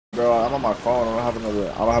Bro, I'm on my phone. I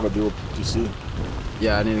don't have a dual PC.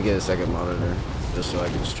 Yeah, I need to get a second monitor just so I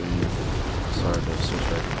can stream. It's hard to switch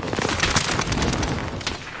back and forth.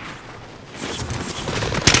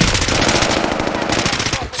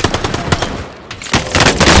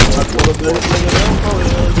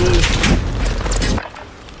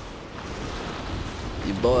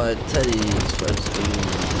 You boy Teddy's first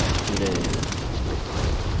game 2 days.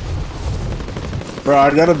 Bro,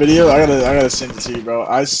 I got a video. I gotta send it to you, bro.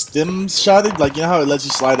 I stem shotted, like you know how it lets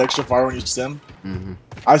you slide extra far when you stem.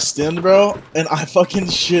 I stemmed, bro, and I fucking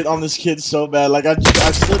shit on this kid so bad. Like I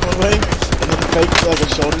slid one way, and then faked like a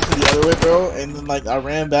shoulder to the other way, bro, and then like I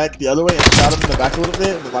ran back the other way and shot him in the back a little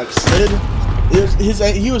bit, and like slid.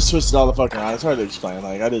 He was twisted all the fucking around. It's hard to explain.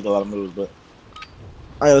 Like I did a lot of moves, but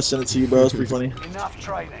I gotta send it to you, bro. It's pretty funny. Enough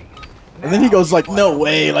training. And then he goes like, "No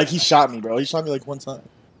way!" Like he shot me, bro. He shot me like one time.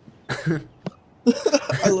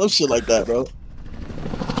 I love shit like that, bro.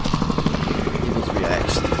 People's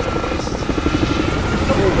reactions.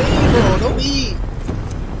 No way, bro. No me.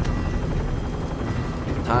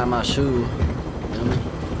 Tie my shoe. Feel me?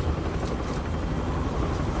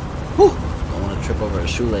 Whew. Don't want to trip over a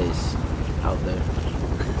shoelace out there.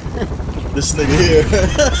 This nigga here.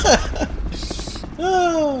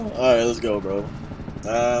 Alright, let's go, bro.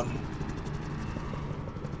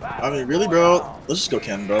 I mean, really, bro? Let's just go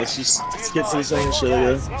Ken, bro. Let's get to this thing and shit,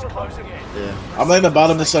 I guess. Yeah. I'm laying the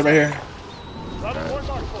bottom this side right here. The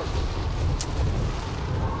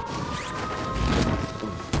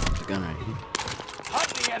gun right here.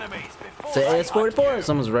 Say AS-44!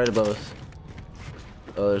 Someone's right above us.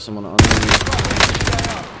 Oh, there's someone on me.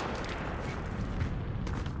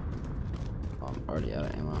 Oh, I'm already out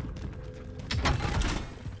of ammo.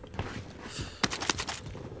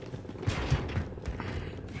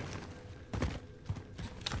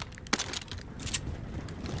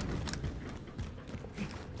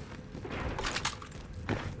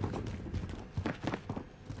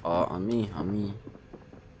 Oh, on me.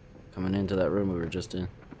 Coming into that room we were just in.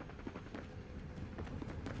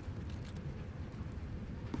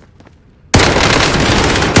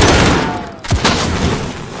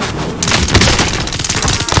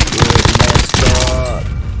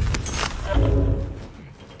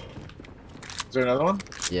 Is there another one?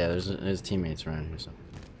 Yeah, there's teammates around here. So.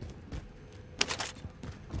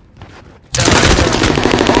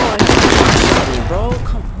 Oh, bro,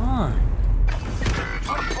 come on.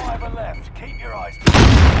 25 are left. Keep your eyes.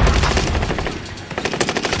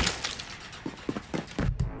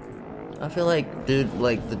 I feel like, dude,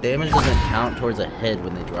 like the damage doesn't count towards a head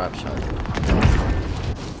when they drop shot you.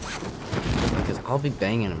 Because I'll be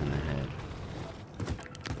banging them in the head.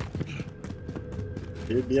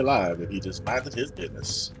 He'd be alive if he just minded his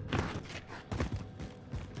business.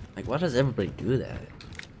 Like, why does everybody do that?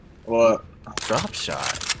 What? Drop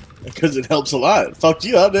shot. Because it helps a lot. Fucked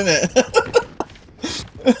you up, didn't it?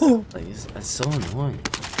 Like, it's so annoying.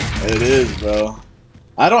 It is, bro.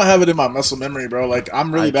 I don't have it in my muscle memory, bro. Like,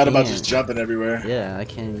 I'm really bad about just jumping everywhere. Yeah, I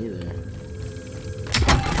can't either.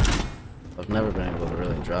 I've never been able to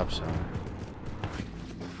really drop shot.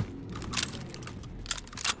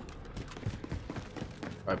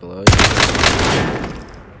 Right below you.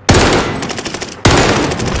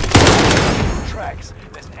 Tracks.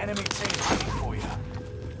 There's an enemy team hunting for you.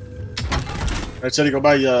 Alright, Teddy, go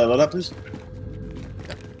buy load up, please.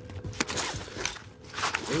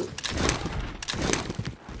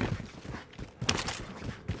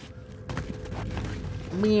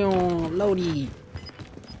 Loady.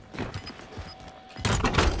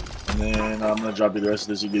 And then I'm gonna drop you the rest of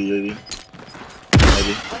this. You get UAV.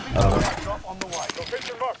 Maybe. I don't know. Drop on the way.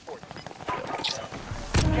 Location marked for you.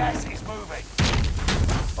 Gas is moving.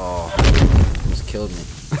 Oh, almost killed me.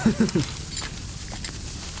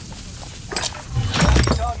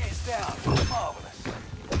 Target is down. Marvelous.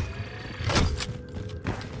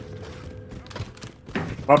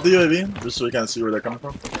 Pop the UAV, just so we can see where they're coming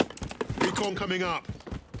from. Recon coming up.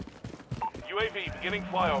 UAV beginning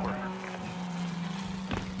flyover.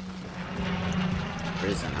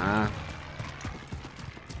 Prison, huh?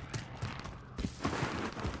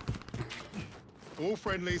 All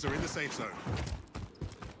friendlies are in the safe zone.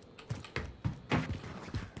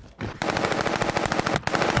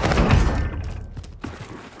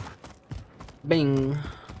 Bing.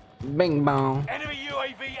 Bing bong. Enemy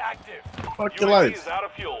UAV active. Fuck your UAV life. is out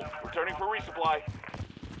of fuel. Returning for resupply.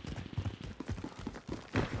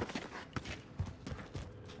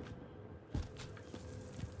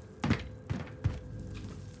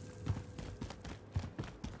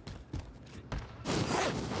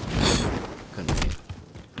 Couldn't be.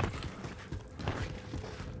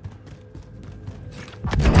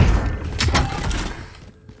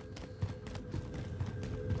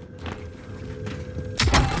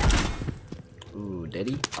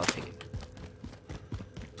 Daddy, I'll take it.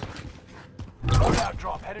 Loadout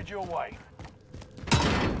drop headed your way.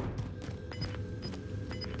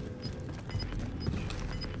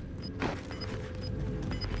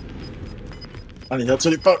 I need help,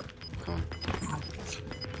 fuck. Come on.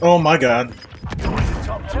 Oh my god.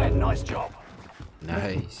 Top 10, nice job.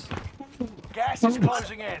 Nice. Gas is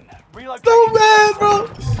closing in. Relocating. So bad, bro.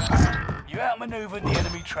 You outmaneuvered the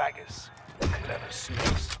enemy trackers. Clever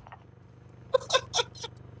sneaks.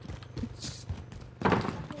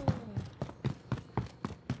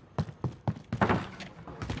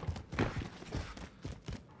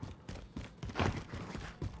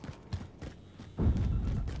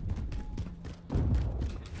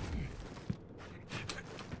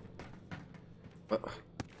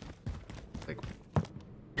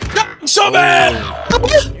 So bad.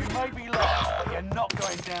 You may be lost, but you're not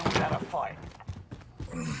going down without a fight.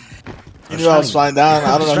 You knew I was flying down.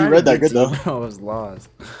 I don't know. He read that good though. I was lost.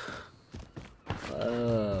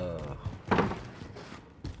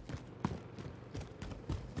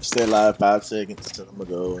 Stay alive 5 seconds till I'm gonna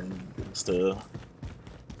go and stuff.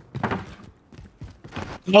 I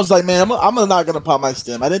was like, man, I'm not gonna pop my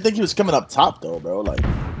stim. I didn't think he was coming up top though, bro. Like,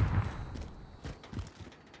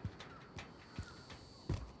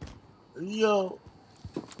 yo.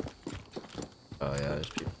 Oh yeah, there's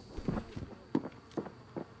people.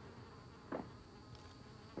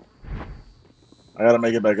 I gotta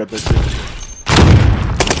make it back up this shit.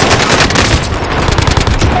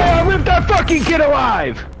 Oh, I ripped that fucking kid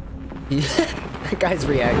alive! That guy's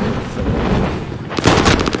reacting.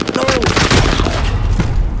 No!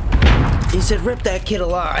 He said, "Rip that kid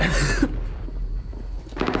alive."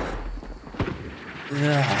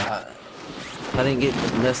 Yeah. I didn't get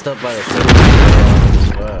messed up by the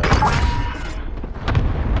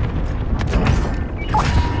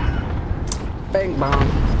bang bomb.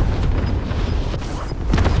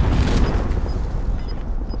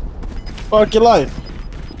 Fuck your life.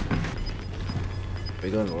 Are we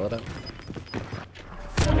going to load up?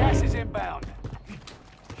 Gas is inbound.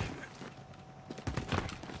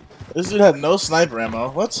 This dude had no sniper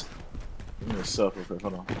ammo. What? Give me yourself real quick.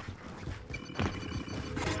 Hold on.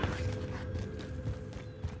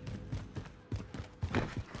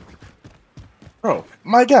 Bro,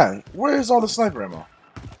 my guy, where is all the sniper ammo?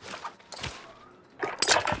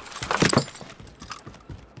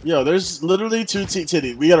 Yo, there's literally 2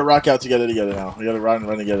 titty. We gotta rock out together now. We gotta run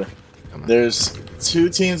together. There's 2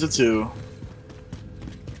 teams of 2.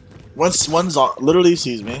 One's literally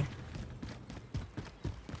sees me.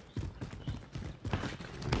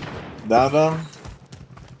 Down them.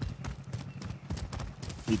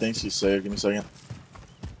 He thinks he's safe. Give me a second.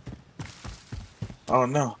 Oh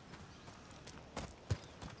no.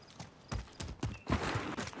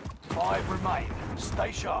 5 remain.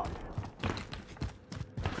 Stay sharp.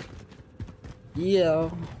 Yeah.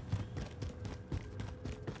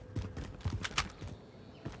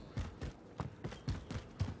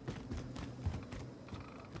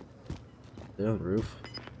 They're on the roof.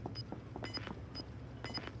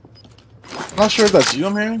 I'm not sure if that's you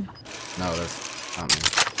I'm hearing. No, that's not me.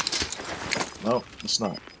 No, it's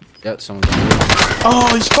not. Yep, someone's on the roof.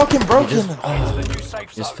 Oh, he's fucking broken. Into the new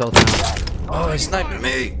safe Just zone. fell down. Oh, he's sniping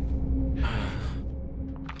me.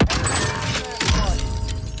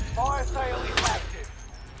 Fire sale is active.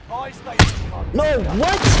 Buy station code. No,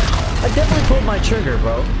 what? I definitely pulled my trigger,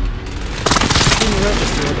 bro. Didn't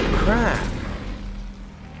register with a crap.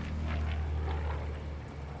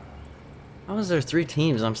 How is there 3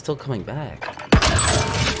 teams and I'm still coming back?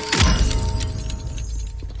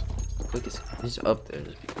 Look, he's up there.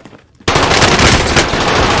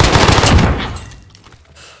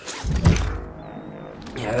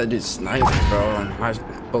 Yeah, that dude's sniping, bro, and my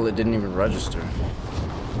bullet didn't even register.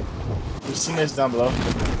 There's teammates down below.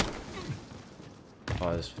 Oh,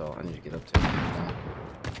 I just fell. I need to get up to him.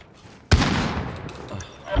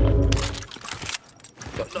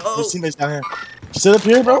 No. There's teammates down here. Sit up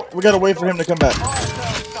here, bro. We gotta wait for him to come back.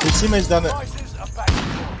 There's teammates down there. Prices are back.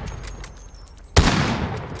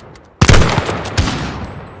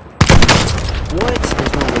 What?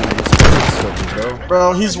 There's no way you're bro.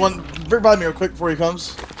 Bro, he's one. Bring by me real quick before he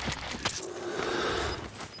comes.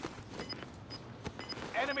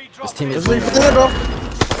 Enemy This drop. team is There's leave there, bro.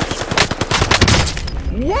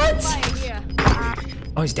 What?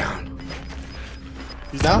 Oh, he's down.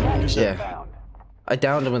 He's down? Yeah. I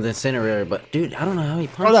downed him with the incinerator, but dude, I don't know how he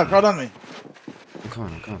Crawl punched. down, crawl down me. I'm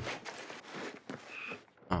coming.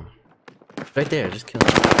 Oh. Right there, just kill him.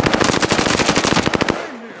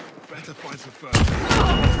 Better find some first.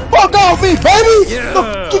 Fuck off me, baby!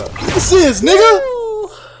 Yeah. This is, nigga!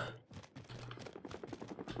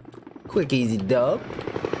 Quick, easy dub.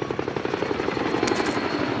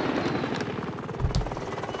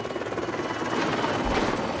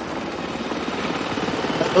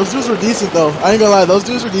 Those dudes were decent though. I ain't gonna lie, those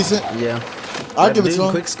dudes were decent. Yeah. I'll give it to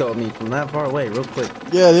them. Quick scope me from that far away, real quick.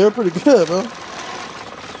 Yeah, they were pretty good, bro.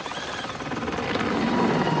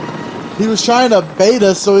 He was trying to bait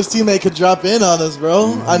us so his teammate could drop in on us,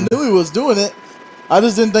 bro. I knew he was doing it. I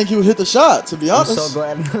just didn't think he would hit the shot, to be honest. I'm so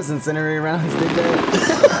glad those incendiary rounds did that.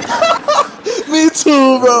 Me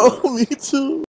too, bro. Me too.